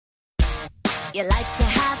You like to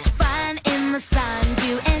have fun in the sun,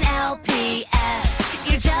 you and LPS.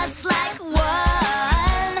 You're just like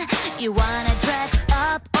one. You wanna dress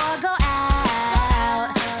up or go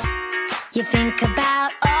out. You think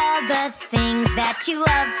about all the things that you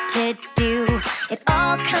love to do. It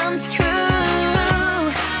all comes true.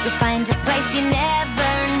 You find a place you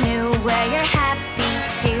never knew where you're happy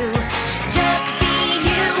to just be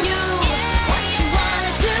you. What you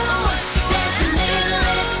wanna do? There's a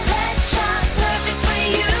Littlest Pet Shop perfect for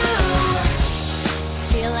you.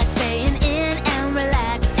 Feel like staying in and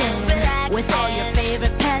relaxing with all your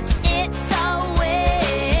favorite pets. It's so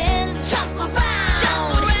in. Jump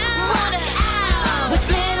around, rock out with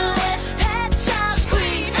Littlest Pet Shop.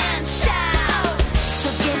 Scream and shout. So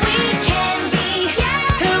we can be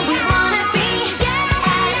who we wanna be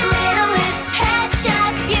at Littlest Pet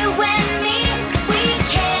Shop. You and me, we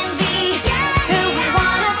can be who we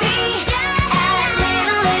wanna be at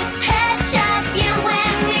Littlest Pet Shop. You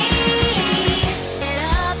and me. Get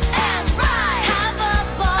up and ride, have a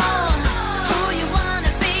ball. Who you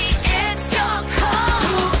wanna be? It's your call.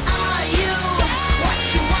 Who are you? What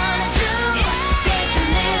you wanna do? There's a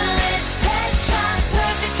Littlest Pet Shop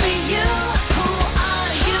perfect for you. Who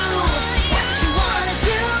are you? What you wanna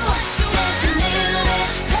do? There's a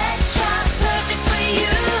Littlest Pet Shop perfect for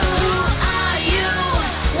you. Who are you?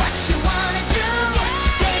 What you wanna do?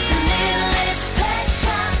 There's a Littlest Pet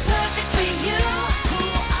Shop perfect for you. Who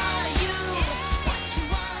are you? What you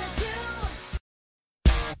wanna do?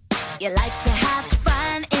 You like to have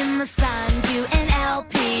fun in the sun, you and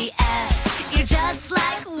LPS. You're just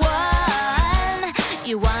like one.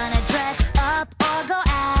 You wanna dress up or go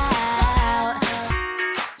out.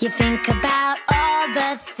 You think about all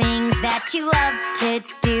the things that you love to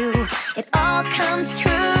do. It all comes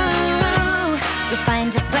true. You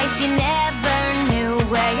find a place you never knew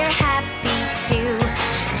where you're happy to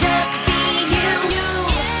just be you.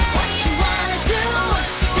 What you wanna do?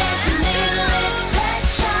 There's a Littlest Pet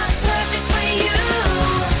Shop perfect for you.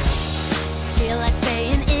 Feel like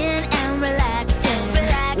staying in and relaxing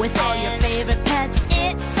with all your favorite pets.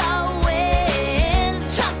 It's so in.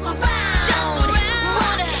 Jump around,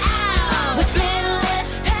 rock out with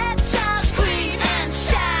Littlest Pet Shop. Scream and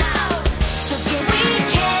shout. So we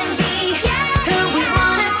can be who we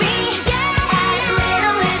wanna be at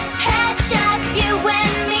Littlest Pet Shop. You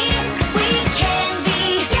and me, we can be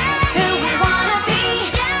who we wanna be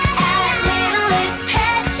at Littlest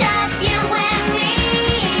Pet Shop. You and me.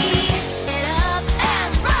 Get up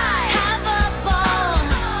and ride, have a ball.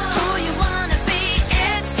 Who you wanna be?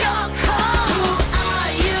 It's your call. Who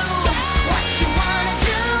are you? What you wanna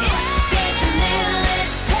do? There's a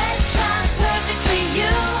Littlest Pet Shop perfect for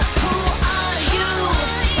you. Who are you?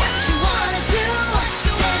 What you wanna do?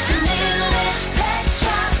 There's a Littlest Pet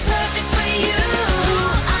Shop perfect for you. Who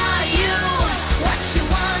are you? What you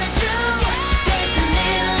wanna do? There's a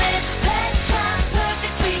Littlest Pet Shop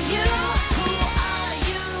perfect for you. Who are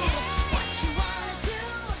you? What you wanna do?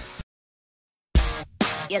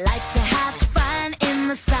 You like to have fun in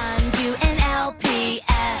the sun, you and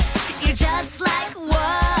LPS. You're just like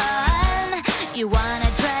one. You wanna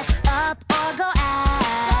dress up or go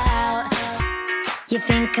out. You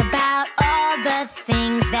think about all the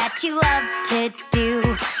things that you love to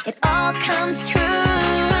do. It all comes true.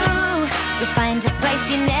 You find a place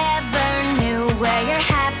you never knew where you're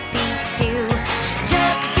happy to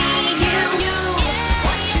just be you.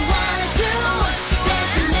 What you wanna do?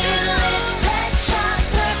 There's a Littlest Pet Shop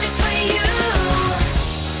perfect for you.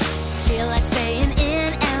 Feel like staying in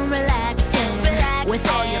and relaxing with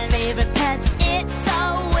all your favorite pets. It's so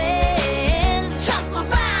in. Jump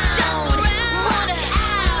around, rock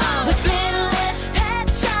out with Littlest Pet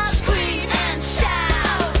Shop. Scream and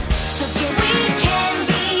shout. So we can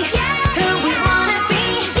be who we wanna be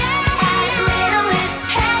at Littlest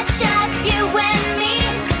Pet Shop. You and me,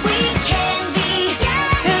 we can be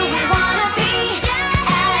who we wanna be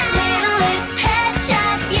at Littlest Pet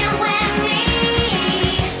Shop. You and me.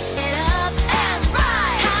 Get up and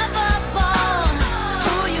ride, have a ball.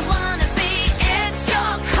 Who you wanna be? It's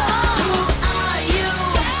your call. Who are you?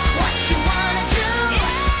 What you wanna do?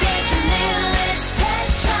 There's a Littlest Pet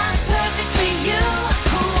Shop perfect for you.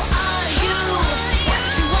 Who are you? What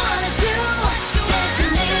you wanna do? There's a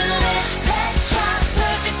Littlest Pet Shop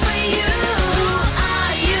perfect for you. Who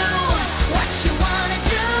are you? What you wanna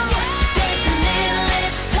do? There's a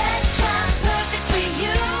Littlest Pet Shop perfect for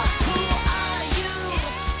you. Who are you?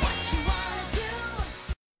 What you wanna do?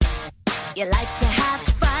 You like to have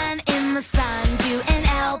fun in the sun, you and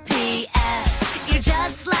LPS. You're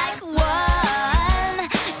just like one.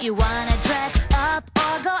 You wanna dress up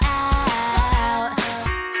or go out.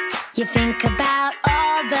 You think about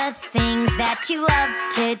all the the things that you love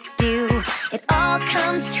to do, it all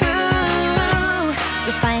comes true.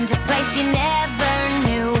 You find a place you never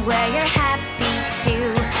knew where you're happy to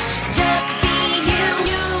just be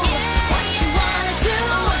you. What you wanna do?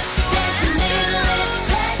 There's a Littlest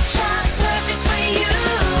Pet Shop perfect for you.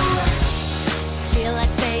 Feel like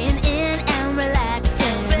staying in and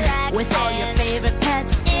relaxing with all your favorite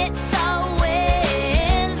pets. It's a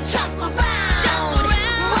win. Jump around,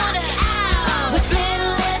 rock out with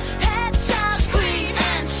Littlest Pet Shop. Scream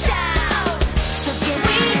and shout. So we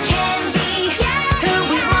can be who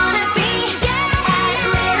we wanna be at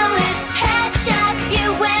Littlest Pet Shop. You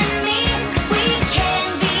and me, we can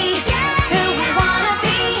be who we wanna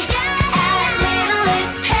be at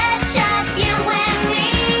Littlest Pet Shop. You and me.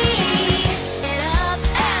 Get up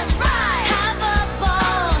and ride, have a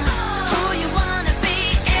ball. Who you wanna be?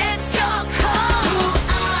 It's your call. Who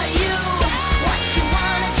are you? What you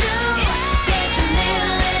wanna do? There's a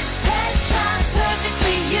Littlest Pet Shop perfect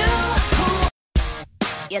for you.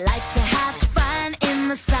 You like to have fun in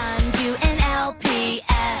the sun, you and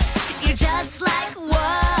LPS. You're just like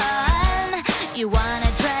one. You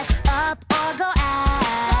wanna dress up or go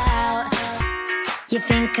out. You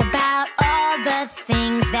think about all the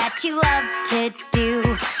things that you love to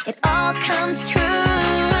do, it all comes true.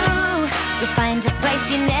 You find a place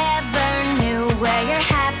you never